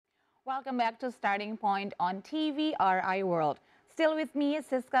Welcome back to Starting Point on TVRI World. Still with me,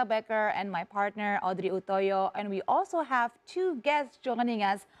 Siska Becker, and my partner, Audrey Utoyo. And we also have two guests joining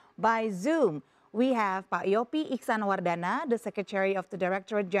us by Zoom. We have Pak Yopi Iksan Wardana, the Secretary of the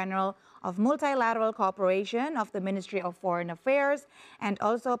Directorate General of Multilateral Cooperation of the Ministry of Foreign Affairs, and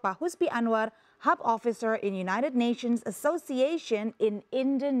also Pak Huspi Anwar, Hub Officer in United Nations Association in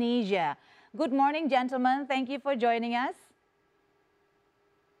Indonesia. Good morning, gentlemen. Thank you for joining us.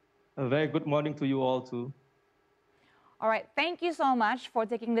 A very good morning to you all too. All right, thank you so much for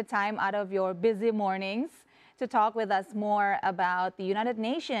taking the time out of your busy mornings to talk with us more about the United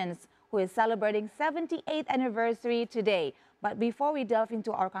Nations, who is celebrating 78th anniversary today. But before we delve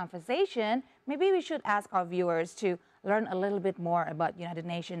into our conversation, maybe we should ask our viewers to learn a little bit more about United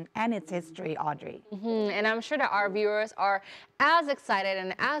Nations and its history, Audrey. And I'm sure that our viewers are as excited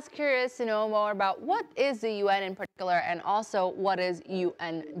and as curious to know more about what is the UN in particular and also what is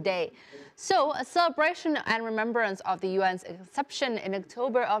UN Day. So a celebration and remembrance of the UN's inception in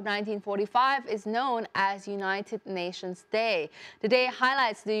October of 1945 is known as United Nations Day. The day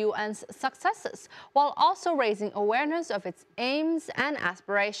highlights the UN's successes while also raising awareness of its aims and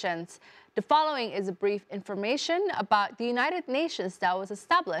aspirations. The following is a brief information about the United Nations that was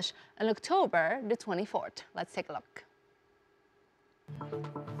established on October the 24th. Let's take a look.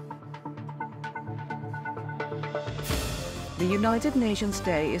 The United Nations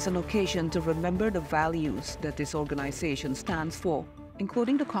Day is an occasion to remember the values that this organization stands for,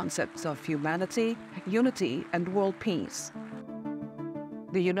 including the concepts of humanity, unity, and world peace.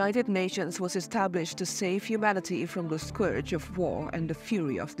 The United Nations was established to save humanity from the scourge of war and the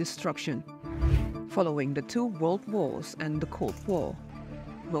fury of destruction, following the two world wars and the Cold War,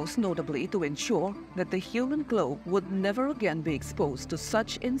 most notably to ensure that the human globe would never again be exposed to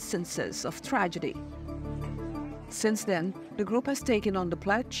such instances of tragedy. Since then, the group has taken on the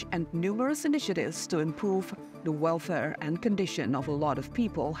pledge, and numerous initiatives to improve the welfare and condition of a lot of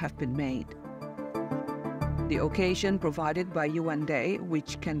people have been made. The occasion provided by UN Day,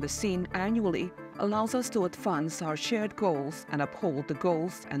 which can be seen annually, allows us to advance our shared goals and uphold the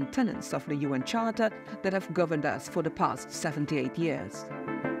goals and tenets of the UN Charter that have governed us for the past 78 years.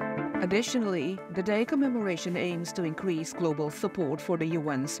 Additionally, the day commemoration aims to increase global support for the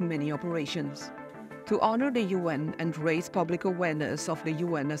UN's many operations. To honor the UN and raise public awareness of the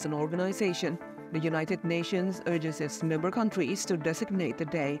UN as an organization, the United Nations urges its member countries to designate the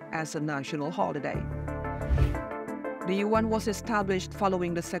day as a national holiday. The UN was established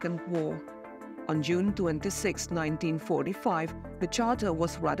following the Second War. On June 26, 1945, the Charter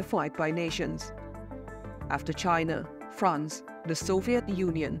was ratified by nations. After China, France, the Soviet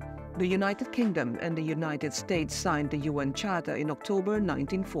Union, the United Kingdom, and the United States signed the UN Charter in October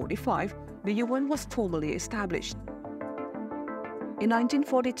 1945, the UN was formally established. In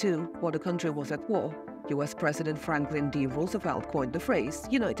 1942, while the country was at war, US President Franklin D. Roosevelt coined the phrase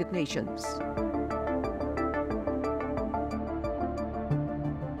United Nations.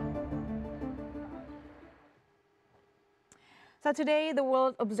 So today, the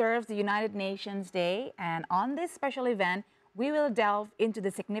world observes the United Nations Day, and on this special event, we will delve into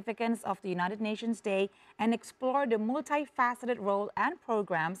the significance of the United Nations Day and explore the multifaceted role and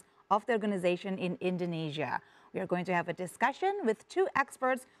programs of the organization in Indonesia. We are going to have a discussion with two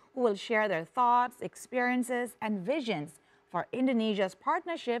experts who will share their thoughts, experiences, and visions for Indonesia's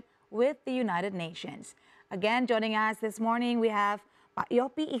partnership with the United Nations. Again, joining us this morning, we have Pak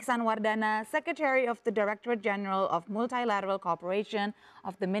Yopi Iksan Wardana, Secretary of the Directorate General of Multilateral Cooperation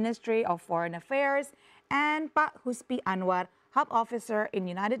of the Ministry of Foreign Affairs, and Pak Huspi Anwar, Hub Officer in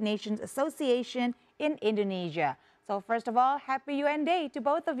United Nations Association in Indonesia. So first of all, happy UN Day to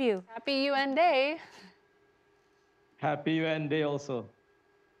both of you. Happy UN Day. Happy UN Day also.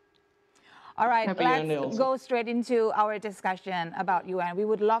 All right, Happy UN Day let's also. go straight into our discussion about UN. We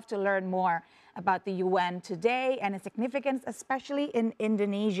would love to learn more about the UN today and its significance, especially in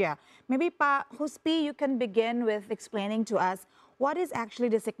Indonesia. Maybe, Pak Huspi, you can begin with explaining to us what is actually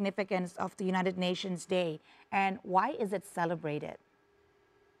the significance of the United Nations Day and why is it celebrated?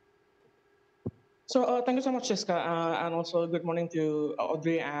 So thank you so much, Jessica, and also good morning to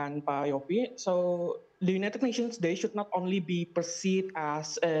Audrey and Pa Yopi. So the United Nations Day should not only be perceived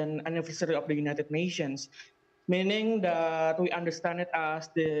as an anniversary of the United Nations, meaning that we understand it as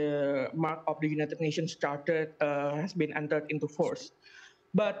the mark of the United Nations Charter has been entered into force.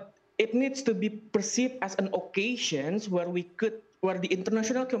 But it needs to be perceived as an occasion where the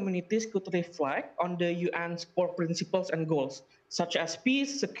international communities could reflect on the UN's core principles and goals, such as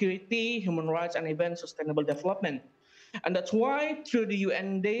peace, security, human rights, and even sustainable development. And that's why through the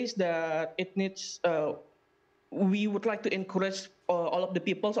UN days that it needs we would like to encourage all of the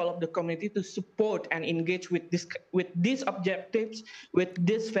peoples, all of the community to support and engage with these objectives, with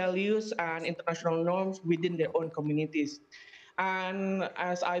these values and international norms within their own communities. And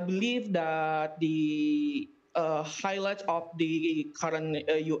as I believe that the highlight of the current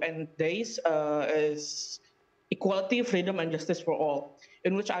UN days is equality, freedom, and justice for all,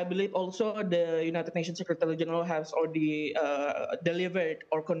 in which I believe also the United Nations Secretary General has already delivered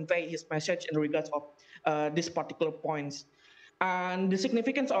or conveyed his message in regards of these particular points. And the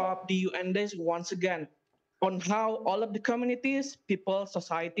significance of the UN days, once again, on how all of the communities, people,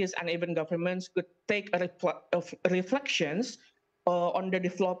 societies, and even governments could take reflections on the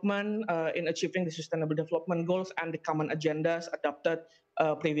development in achieving the Sustainable Development Goals and the common agendas adopted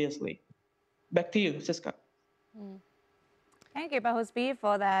previously. Back to you, Siska. Thank you, Bahusbi,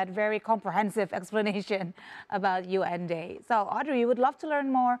 for that very comprehensive explanation about UN Day. So, Audrey, we would love to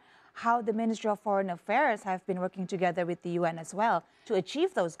learn more how the Ministry of Foreign Affairs have been working together with the UN as well to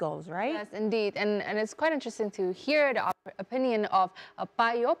achieve those goals, right? Yes, indeed. And it's quite interesting to hear the opinion of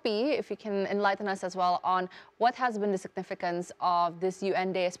Pa Yopi, if you can enlighten us as well on what has been the significance of this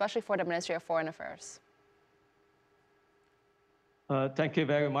UN Day, especially for the Ministry of Foreign Affairs. Thank you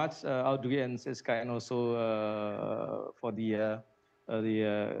very much, Audrey and Siska, and also for the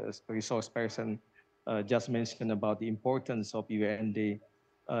resource person just mentioned about the importance of UN Day.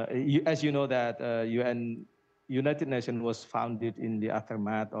 As you know that United Nations was founded in the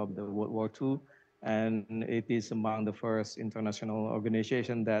aftermath of the World War II, and it is among the first international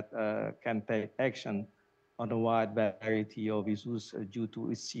organization that can take action on a wide variety of issues due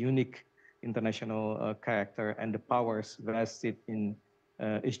to its unique international character and the powers vested in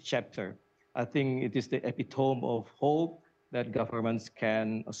each chapter. I think it is the epitome of hope that governments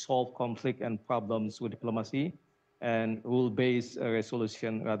can solve conflict and problems with diplomacy and rule-based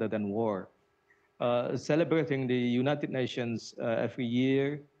resolution rather than war. Celebrating the United Nations every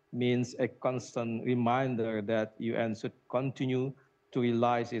year means a constant reminder that UN should continue to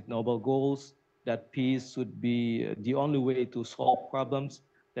realize its noble goals, that peace should be the only way to solve problems,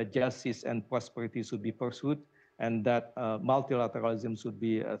 that justice and prosperity should be pursued, and that multilateralism should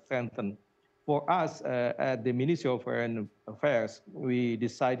be strengthened. For us at the Ministry of Foreign Affairs, we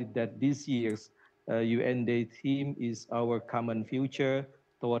decided that this year's UN Day theme is our common future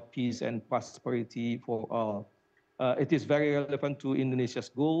toward peace and prosperity for all. It is very relevant to Indonesia's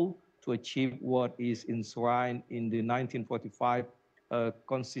goal to achieve what is enshrined in the 1945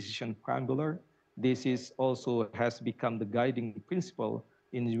 Constitution Preamble. This is also has become the guiding principle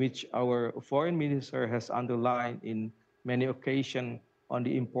in which our foreign minister has underlined in many occasions on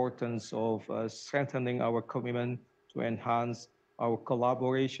the importance of strengthening our commitment to enhance our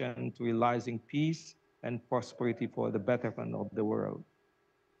collaboration to realizing peace and prosperity for the betterment of the world.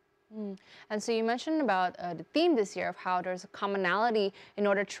 And so you mentioned about the theme this year of how there's a commonality in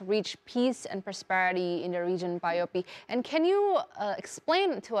order to reach peace and prosperity in the region, Pa Yopi. And can you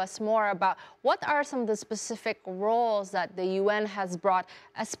explain to us more about what are some of the specific roles that the UN has brought,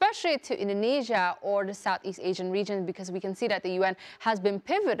 especially to Indonesia or the Southeast Asian region, because we can see that the UN has been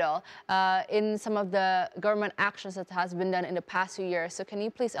pivotal in some of the government actions that has been done in the past few years. So can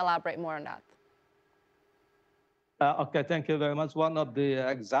you please elaborate more on that? Okay, thank you very much. One of the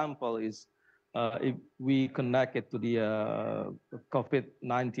example is if we connect it to the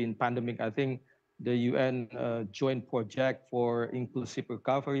COVID-19 pandemic, I think the UN joint project for inclusive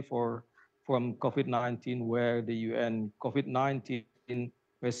recovery from COVID-19, where the UN COVID-19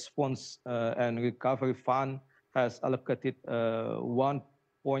 response and recovery fund has allocated 1.7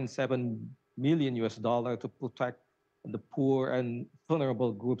 million US dollar to protect the poor and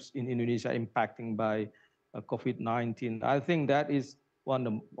vulnerable groups in Indonesia impacted by COVID-19. I think that is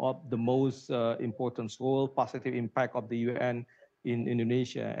one of the most important role, positive impact of the UN in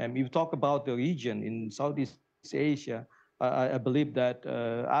Indonesia. And if you talk about the region in Southeast Asia, I believe that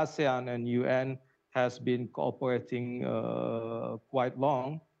ASEAN and UN has been cooperating quite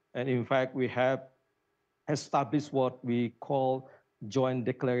long. And in fact, we have established what we call joint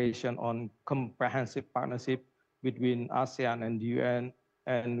declaration on comprehensive partnership between ASEAN and the UN,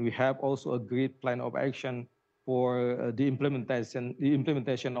 and we have also agreed plan of action for the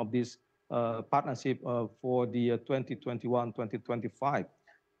implementation of this partnership for the 2021-2025.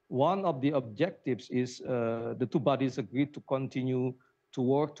 One of the objectives is the two bodies agreed to continue to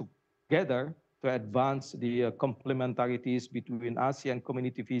work together to advance the complementarities between ASEAN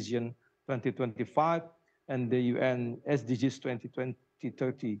Community Vision 2025 and the UN SDGs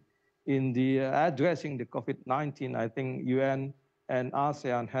 2030. In the addressing the COVID-19, I think UN and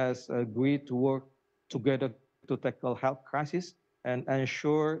ASEAN has agreed to work together to tackle health crisis and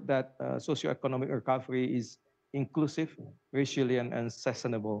ensure that socioeconomic recovery is inclusive, resilient, and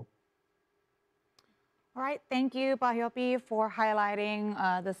sustainable. All right, thank you, Pak Hyopi, for highlighting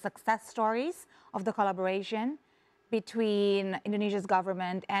the success stories of the collaboration between Indonesia's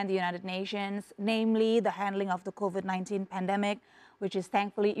government and the United Nations, namely the handling of the COVID-19 pandemic, which is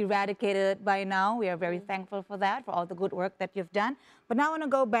thankfully eradicated by now. We are very thankful for that, for all the good work that you've done. But now I want to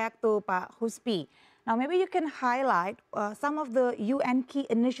go back to Pak Huspi. Now, maybe you can highlight some of the UN key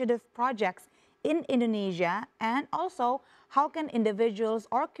initiative projects in Indonesia, and also how can individuals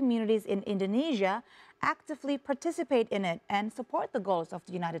or communities in Indonesia actively participate in it and support the goals of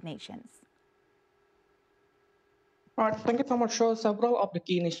the United Nations? All right, thank you so much. So several of the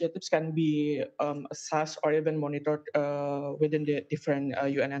key initiatives can be assessed or even monitored within the different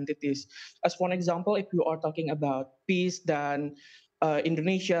UN entities. As one example, if you are talking about peace, then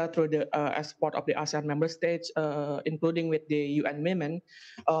Indonesia, through the as part of the ASEAN member states, including with the UN Women,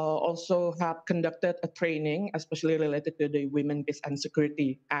 also have conducted a training, especially related to the women peace and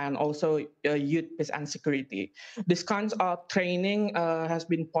security, and also youth peace and security. This kinds of training has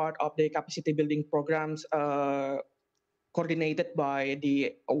been part of the capacity building programs coordinated by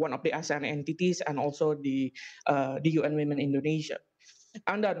the one of the ASEAN entities and also the UN Women Indonesia.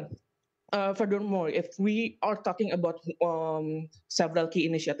 And then furthermore, if we are talking about several key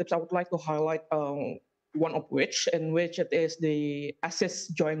initiatives, I would like to highlight one of which, in which it is the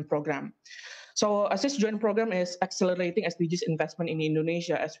Assist Joint Program. So Assist Joint Program is accelerating SDGs investment in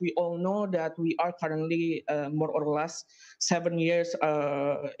Indonesia. As we all know that we are currently more or less 7 years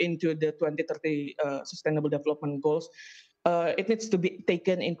into the 2030 Sustainable Development Goals. It needs to be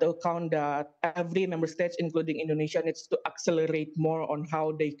taken into account that every member states, including Indonesia, needs to accelerate more on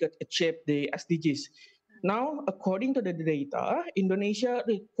how they could achieve the SDGs. Now, according to the data, Indonesia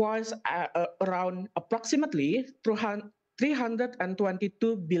requires around approximately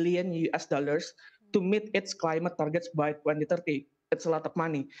 322 billion US dollars to meet its climate targets by 2030. It's a lot of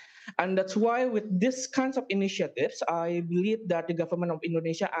money. And that's why with these kinds of initiatives, I believe that the government of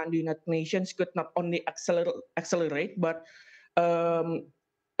Indonesia and the United Nations could not only accelerate, but um,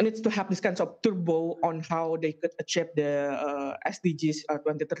 needs to have this kinds of turbo on how they could achieve the SDGs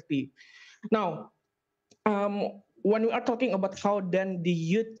 2030. Now, when we are talking about how then the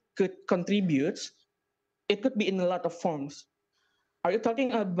youth could contribute, it could be in a lot of forms. Are you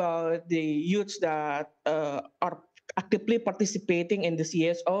talking about the youths that are actively participating in the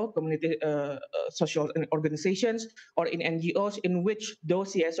CSO, community social organizations, or in NGOs, in which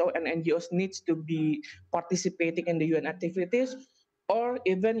those CSO and NGOs needs to be participating in the UN activities, or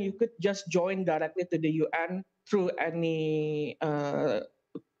even you could just join directly to the UN through any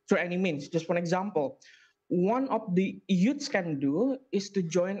means. Just one example, one of the youths can do is to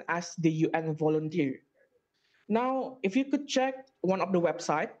join as the UN volunteer. Now, if you could check one of the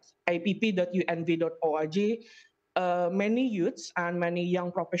websites, app.unv.org, many youths and many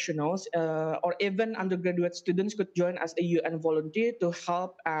young professionals or even undergraduate students could join as a UN volunteer to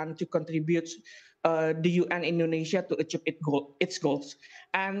help and to contribute the UN Indonesia to achieve its goals.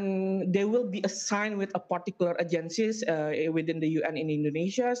 And they will be assigned with a particular agencies within the UN in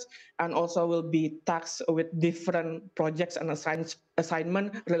Indonesia, and also will be tasked with different projects and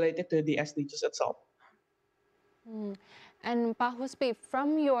assignment related to the SDGs itself. And Pak Huspi,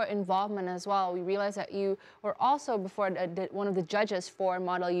 from your involvement as well, we realize that you were also before one of the judges for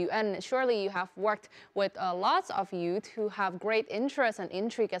Model UN. Surely you have worked with lots of youth who have great interest and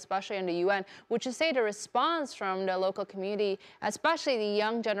intrigue, especially in the UN. Would you say the response from the local community, especially the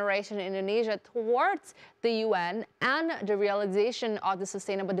young generation in Indonesia, towards the UN and the realization of the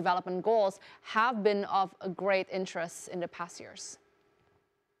Sustainable Development Goals have been of a great interest in the past years?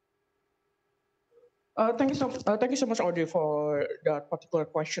 Thank you so much, Audrey, for that particular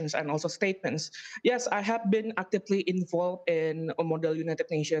questions and also statements. Yes, I have been actively involved in Model United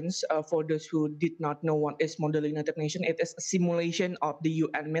Nations. For those who did not know what is Model United Nations, it is a simulation of the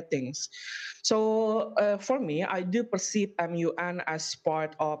UN meetings. So for me, I do perceive MUN as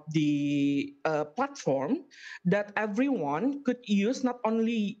part of the platform that everyone could use, not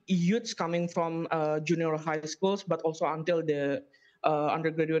only youths coming from junior high schools, but also until the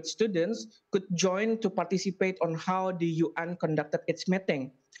undergraduate students could join to participate on how the UN conducted its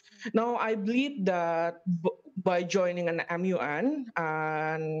meeting. Now, I believe that by joining an MUN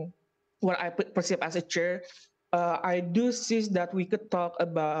and what I perceive as a chair, I do see that we could talk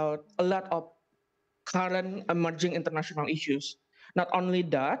about a lot of current emerging international issues. Not only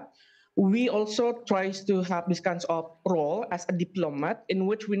that, we also tries to have this kinds of role as a diplomat in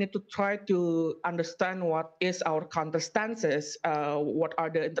which we need to try to understand what is our counterstances, what are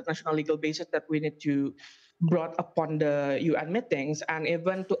the international legal bases that we need to brought upon the UN meetings, and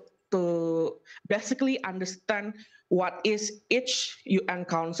even to to basically understand what is each UN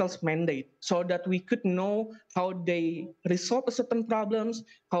Council's mandate so that we could know how they resolve certain problems,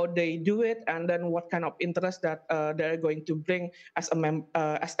 how they do it, and then what kind of interest that they're going to bring as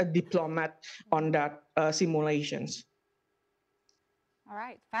a diplomat on that simulations. All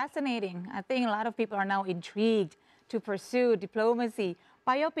right, fascinating. I think a lot of people are now intrigued to pursue diplomacy.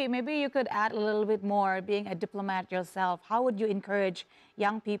 Payopi, maybe you could add a little bit more, being a diplomat yourself. How would you encourage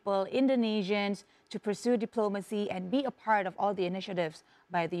young people, Indonesians, to pursue diplomacy and be a part of all the initiatives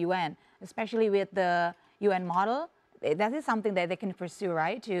by the UN, especially with the UN model? That is something that they can pursue,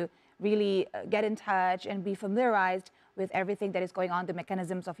 right? To really get in touch and be familiarized with everything that is going on, the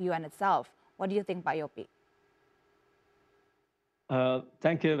mechanisms of UN itself. What do you think, Payopi?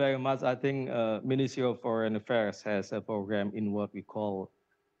 Thank you very much. I think Ministry of Foreign Affairs has a program in what we call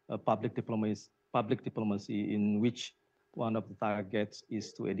public diplomacy, in which one of the targets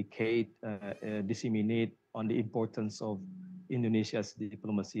is to educate, disseminate on the importance of Indonesia's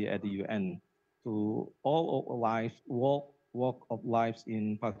diplomacy at the UN to all of lives, walk of lives,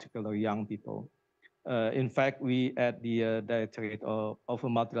 in particular young people. In fact, we at the Directorate of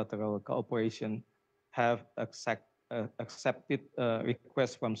Multilateral Cooperation have accepted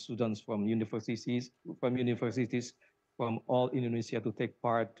requests from students from universities from all Indonesia to take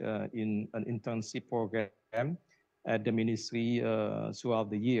part in an internship program at the ministry throughout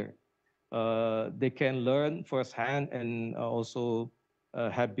the year. They can learn firsthand and also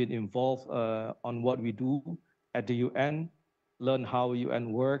have been involved on what we do at the UN, learn how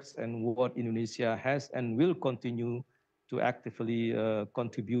UN works and what Indonesia has and will continue to actively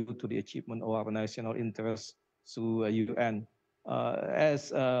contribute to the achievement of our national interests through UN.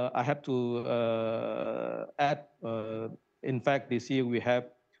 As I have to add, in fact, this year we have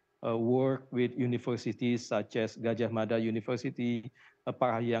worked with universities such as Gajah Mada University,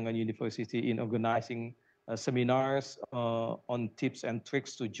 Parahyangan University in organizing seminars on tips and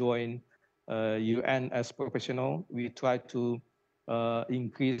tricks to join UN as professional. We try to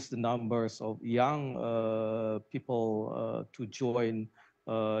increase the numbers of young people to join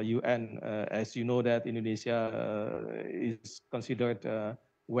UN. As you know that Indonesia is considered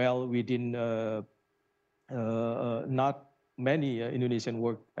well within not many Indonesian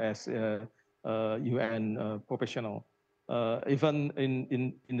work as UN professional. Even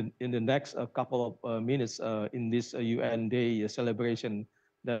in the next couple of minutes in this UN Day celebration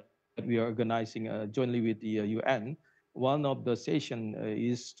that we are organizing jointly with the UN, one of the session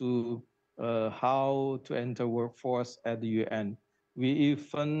is to how to enter workforce at the UN. We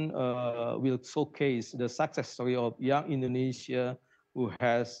even will showcase the success story of young Indonesia who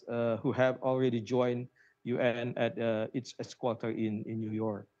have already joined UN at its headquarters in New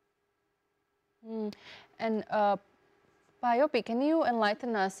York. Mm. And Payopi, can you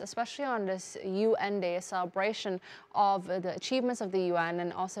enlighten us, especially on this UN Day celebration of the achievements of the UN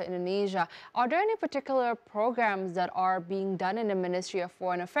and also Indonesia? Are there any particular programs that are being done in the Ministry of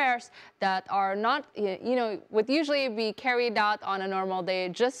Foreign Affairs that are not, would usually be carried out on a normal day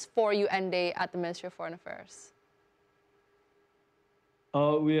just for UN Day at the Ministry of Foreign Affairs?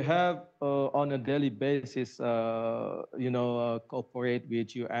 We have on a daily basis, cooperate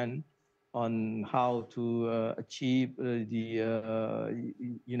with UN on how to achieve the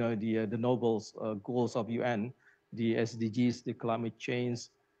noble goals of UN, the SDGs, the climate change.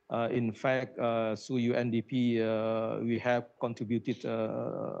 In fact, through UNDP, we have contributed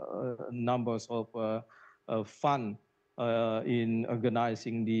numbers of fund in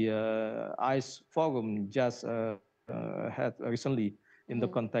organizing the ICE forum just had recently in the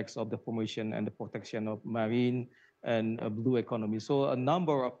context of the promotion and the protection of marine and blue economy. So a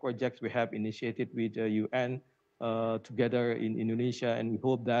number of projects we have initiated with UN together in Indonesia, and we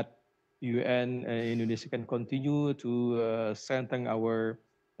hope that UN and Indonesia can continue to strengthen our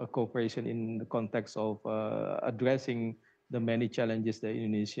cooperation in the context of addressing the many challenges that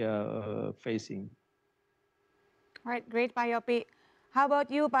Indonesia facing. All right, great, Payopi. How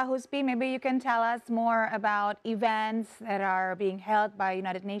about you, Pak Huspi? Maybe you can tell us more about events that are being held by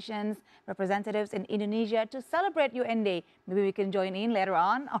United Nations representatives in Indonesia to celebrate UN Day. Maybe we can join in later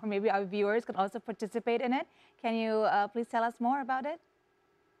on, or maybe our viewers can also participate in it. Can you please tell us more about it?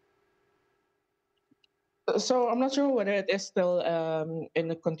 So I'm not sure whether it is still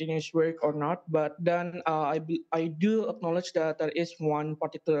in a continuous work or not, but then I do acknowledge that there is one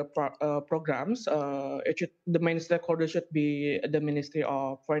particular programs. The main stakeholder should be the Ministry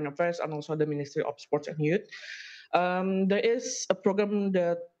of Foreign Affairs and also the Ministry of Sports and Youth. There is a program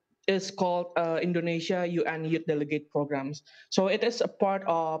that is called Indonesia UN Youth Delegate Programs. So it is a part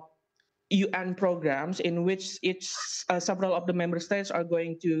of UN programs in which several of the member states are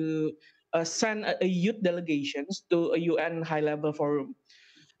going to send a youth delegations to a UN high-level forum.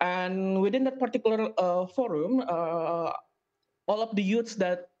 And within that particular forum, all of the youths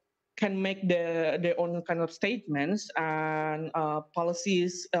that can make their own kind of statements and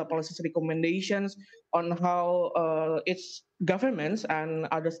policies recommendations on how its governments and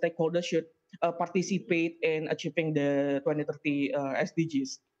other stakeholders should participate in achieving the 2030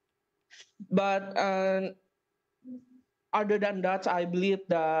 SDGs. But other than that, I believe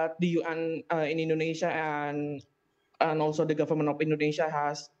that the UN in Indonesia and also the government of Indonesia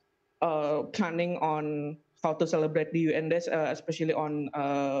has planning on how to celebrate the UN Days, especially on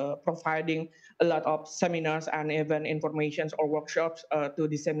providing a lot of seminars and even informations or workshops to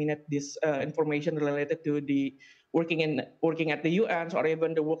disseminate this information related to the working at the UN or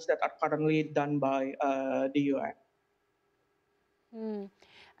even the works that are currently done by the UN. Hmm.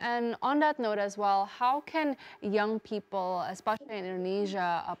 And on that note as well, how can young people, especially in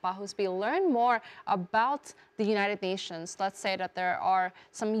Indonesia, Pak Huspi, learn more about the United Nations? Let's say that there are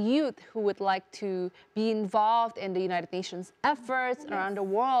some youth who would like to be involved in the United Nations efforts around the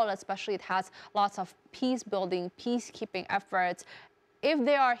world, especially it has lots of peace building, peacekeeping efforts. If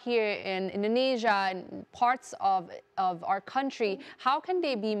they are here in Indonesia and parts of our country, how can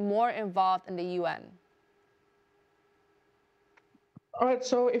they be more involved in the UN? All right,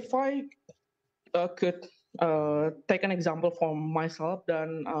 so if I could take an example from myself,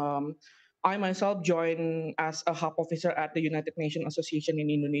 then I myself joined as a hub officer at the United Nations Association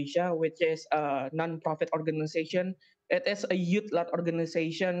in Indonesia, which is a non-profit organization. It is a youth-led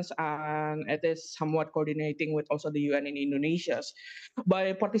organization, and it is somewhat coordinating with also the UN in Indonesia.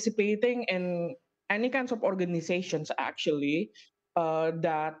 By participating in any kinds of organizations, actually,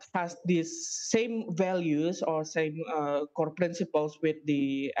 that has these same values or same core principles with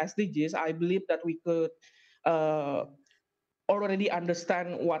the SDGs, I believe that we could uh, already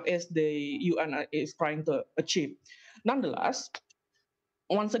understand what is the UN is trying to achieve. Nonetheless,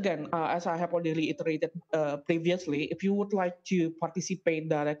 once again, as I have already reiterated previously, if you would like to participate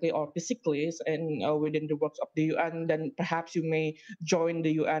directly or physically in within the works of the UN, then perhaps you may join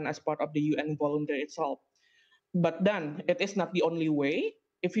the UN as part of the UN volunteer itself. But then it is not the only way.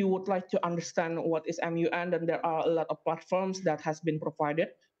 If you would like to understand what is MUN, then there are a lot of platforms that has been provided,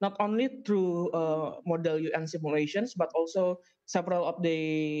 not only through model UN simulations, but also several of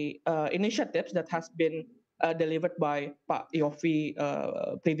the initiatives that has been delivered by Pak Yofi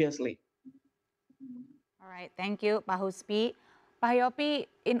previously. All right, thank you, Pak Huspi. Pak Yopi,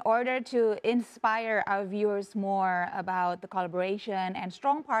 in order to inspire our viewers more about the collaboration and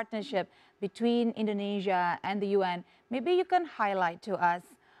strong partnership between Indonesia and the UN, maybe you can highlight to us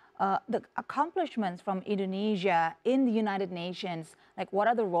the accomplishments from Indonesia in the United Nations. Like, what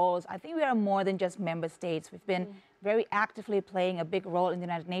are the roles? I think we are more than just member states. We've been very actively playing a big role in the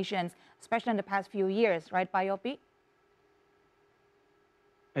United Nations, especially in the past few years, right, Pak Yopi?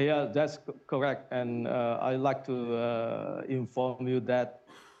 Yeah, that's correct. And I'd like to inform you that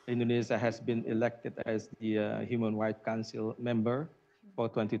Indonesia has been elected as the Human Rights Council member for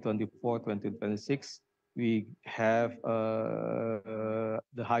 2024-2026. We have the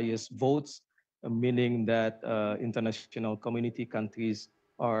highest votes, meaning that international community countries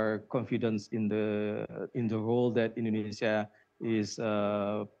are confident in the role that Indonesia is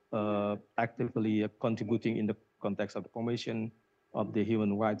actively contributing in the context of the promotion of the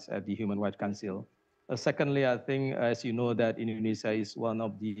human rights at the Human Rights Council. Secondly, I think, as you know, that Indonesia is one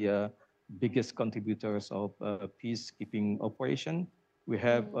of the biggest contributors of peacekeeping operation. We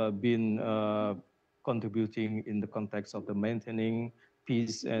have been contributing in the context of the maintaining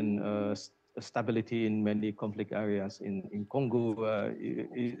peace and stability in many conflict areas in Congo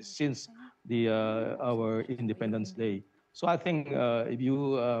since our Independence Day. So I think if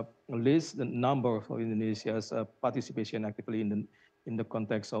you list the number of Indonesia's participation actively in the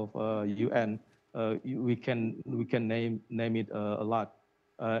context of UN, we can name it a lot.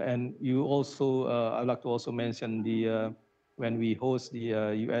 And you also, I'd like to also mention the when we host the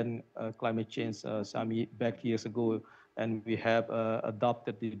UN climate change summit back years ago, and we have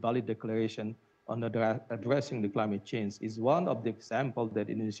adopted the Bali Declaration on addressing the climate change, is one of the examples that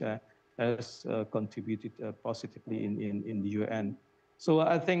Indonesia has contributed positively in the UN. So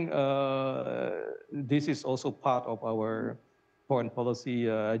I think this is also part of our foreign policy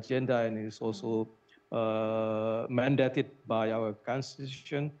agenda, and is also mandated by our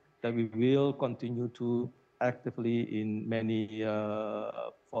constitution that we will continue to actively in many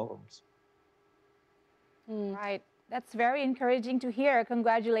forums. Right. That's very encouraging to hear.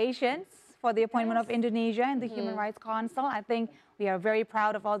 Congratulations for the appointment of Indonesia in the Human Rights Council. I think we are very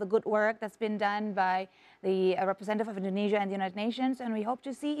proud of all the good work that's been done by the representative of Indonesia and the United Nations, and we hope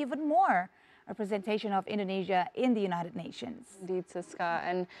to see even more representation of Indonesia in the United Nations. Indeed, Siska.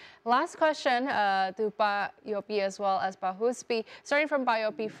 And last question to Pa Yopi as well as Pa Huspi. Starting from Pa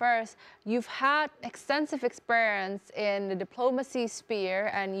Yopi first, you've had extensive experience in the diplomacy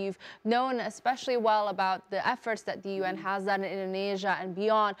sphere, and you've known especially well about the efforts that the UN has done in Indonesia and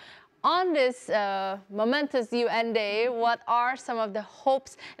beyond. On this momentous UN Day, what are some of the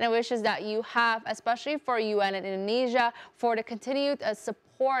hopes and wishes that you have, especially for UN and Indonesia, for the continued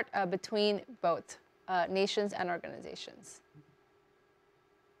support between both nations and organizations?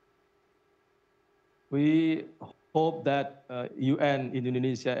 We hope that UN in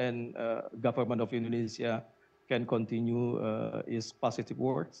Indonesia and government of Indonesia can continue its positive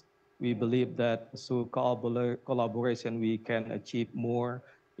works. We believe that through collaboration we can achieve more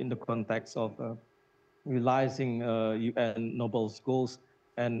in the context of realizing UN Noble goals,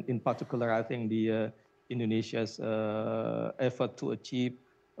 and in particular, I think the Indonesia's effort to achieve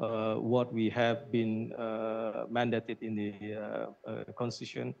what we have been mandated in the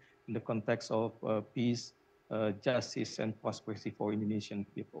Constitution in the context of peace, justice, and prosperity for Indonesian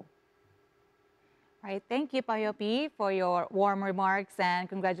people. Right, thank you, Pa Yopi, for your warm remarks and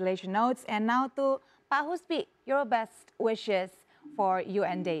congratulation notes. And now to Pa Huspi, your best wishes for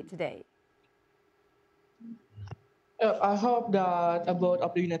UN Day today. I hope that both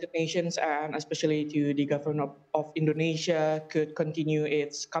of the United Nations and especially to the government of Indonesia could continue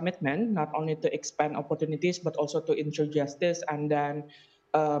its commitment not only to expand opportunities but also to ensure justice, and then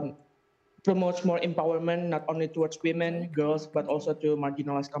promotes more empowerment not only towards women, girls, but also to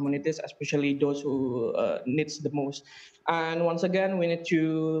marginalized communities, especially those who needs the most. And once again, we need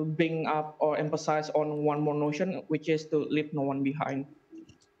to bring up or emphasize on one more notion, which is to leave no one behind.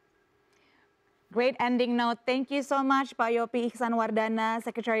 Great ending note. Thank you so much, Pa Yopi Ihsan Wardana,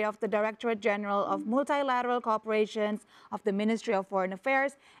 Secretary of the Directorate General of Multilateral Cooperations of the Ministry of Foreign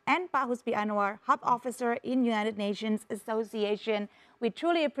Affairs, and Pa Huspi Anwar, Hub Officer in United Nations Association. We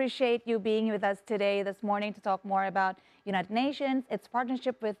truly appreciate you being with us today, this morning, to talk more about United Nations, its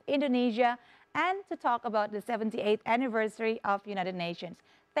partnership with Indonesia, and to talk about the 78th anniversary of United Nations.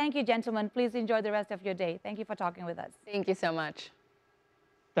 Thank you, gentlemen. Please enjoy the rest of your day. Thank you for talking with us. Thank you so much.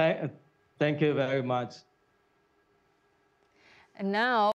 Thank you very much. And now,